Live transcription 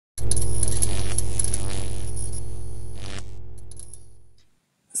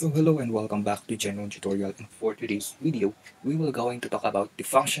So hello and welcome back to Genknown tutorial, and for today's video, we will going to talk about the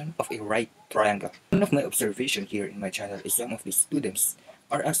function of a right triangle. One of my observation here in my channel is some of the students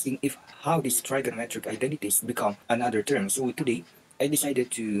are asking if how these trigonometric identities become another term. So today, I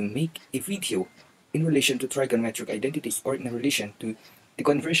decided to make a video in relation to trigonometric identities or in relation to the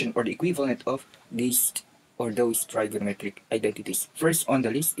conversion or the equivalent of these or those trigonometric identities. First on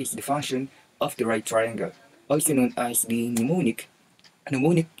the list is the function of the right triangle, also known as the mnemonic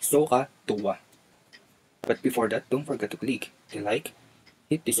SOHCAHTOA. But before that, don't forget to click the like,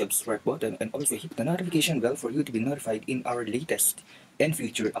 hit the subscribe button, and also hit the notification bell for you to be notified in our latest and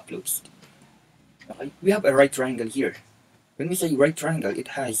future uploads. Okay, we have a right triangle here. When we say right triangle, it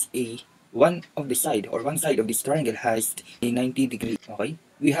has one side of this triangle has a 90 degree. Okay,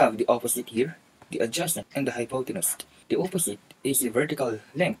 we have the opposite here, the adjacent, and the hypotenuse. The opposite is the vertical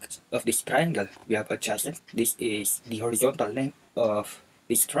length of this triangle. We have adjacent. This is the horizontal length of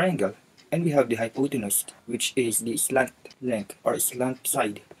this triangle. And we have the hypotenuse, which is the slant length or slant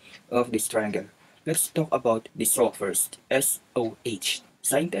side of this triangle. Let's talk about the SOH first. SOH.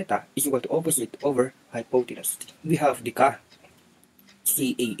 Sin theta is equal to opposite over hypotenuse. We have the CAH,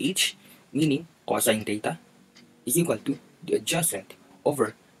 meaning cosine theta is equal to the adjacent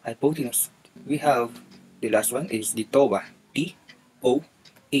over hypotenuse. We have the last one is the TOA,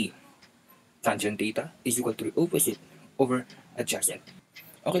 TOA. Tangent theta is equal to the opposite over adjacent.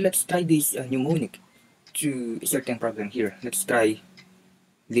 Okay, let's try this mnemonic to a certain problem here. Let's try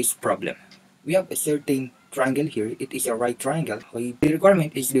this problem. We have a certain triangle here. It is a right triangle. Okay. The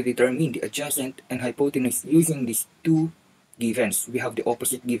requirement is to determine the adjacent and hypotenuse using these two givens. We have the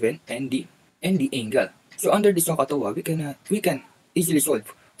opposite given and the angle. So under the SOHCAHTOA, we can easily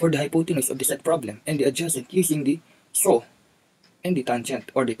solve for the hypotenuse of the said problem and the adjacent using the SOH and the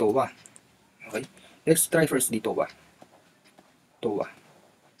tangent or the TOA. Okay, let's try first the TOA. TOA.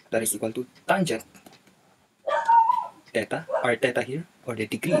 That is equal to tangent theta, or theta here, or the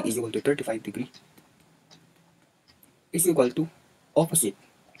degree is equal to 35 degree, is equal to opposite.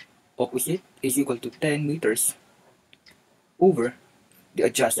 Opposite is equal to 10 meters over the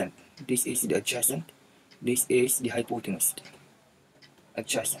adjacent. This is the adjacent. This is the hypotenuse.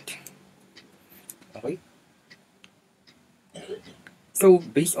 Adjacent. Okay. So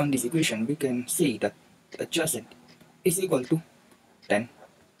based on this equation, we can say that the adjacent is equal to 10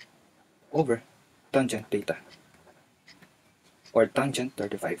 over tangent theta, or tangent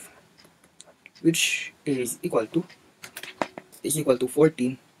 35, which is equal to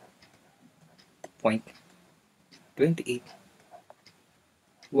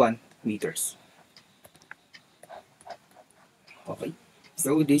 14.281 meters. Okay,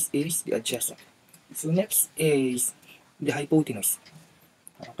 so this is the adjacent. So next is the hypotenuse.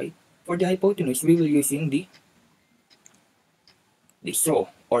 Okay, for the hypotenuse, we will using the SOH,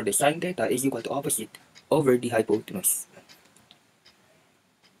 or the sin theta is equal to opposite over the hypotenuse.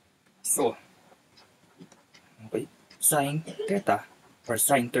 So, okay, sin theta or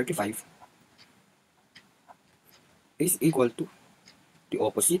sin 35 is equal to the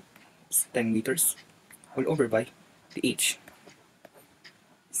opposite, 10 meters, all over by the h.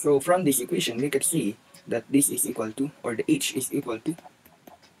 So from this equation, we can see that this is equal to, or the h is equal to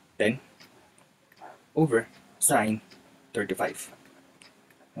 10 over sin 35.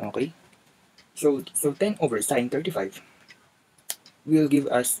 Okay, so 10 over sin 35 will give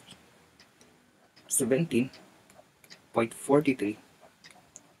us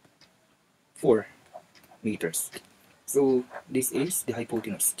 17.434 meters. So this is the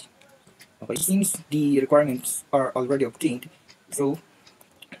hypotenuse. Okay, since the requirements are already obtained, so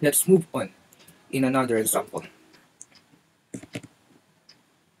let's move on in another example.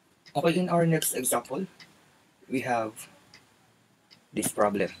 Okay, in our next example, we have this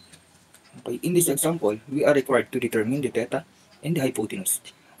problem. Okay, in this example, we are required to determine the theta and the hypotenuse.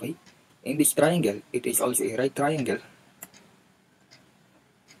 Okay, in this triangle, it is also a right triangle.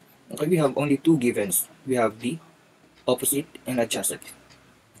 Okay, we have only two givens. We have the opposite and adjacent.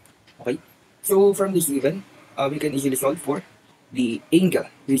 Okay, so from this given, we can easily solve for the angle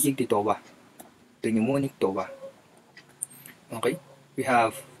using the TOA, the mnemonic TOA. Okay, we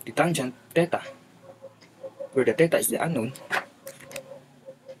have the tangent theta, where the theta is the unknown,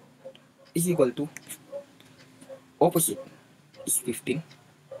 is equal to opposite is 15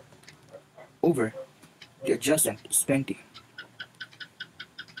 over the adjacent is 20.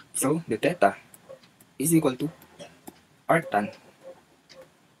 So the theta is equal to arctan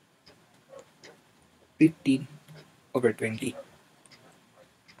 15 over 20.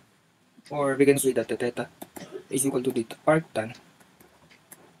 Or we can say that the theta is equal to the arctan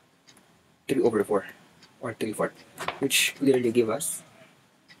 3 over 4, or 3/4, which clearly give us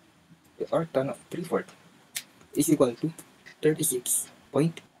the arctan of 3/4 is equal to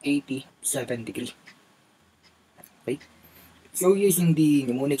 36.87 degree. Okay? So using the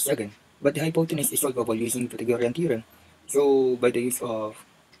mnemonics again, but the hypotenuse is solvable using Pythagorean Theorem. So by the use of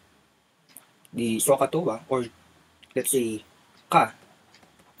the SOHCAHTOA, or let's say Ka,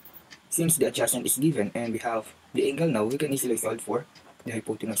 since the adjacent is given and we have the angle now, we can easily solve for the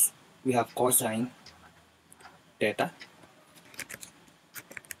hypotenuse. We have cosine theta,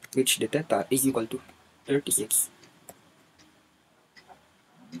 which the theta is equal to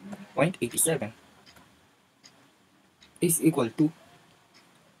 36.87 is equal to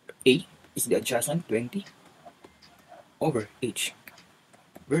A is the adjacent 20 over H,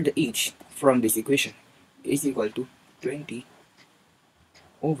 where the H from this equation is equal to 20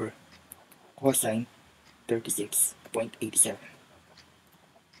 over cosine 36.87.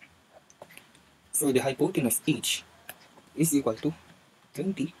 So the hypotenuse H is equal to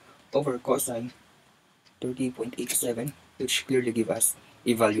 20 over cosine 30.87, which clearly gives us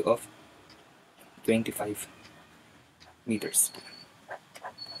a value of 25 meters.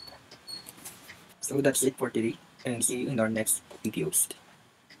 So that's it for today, and see you in our next videos.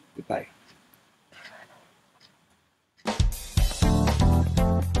 Goodbye.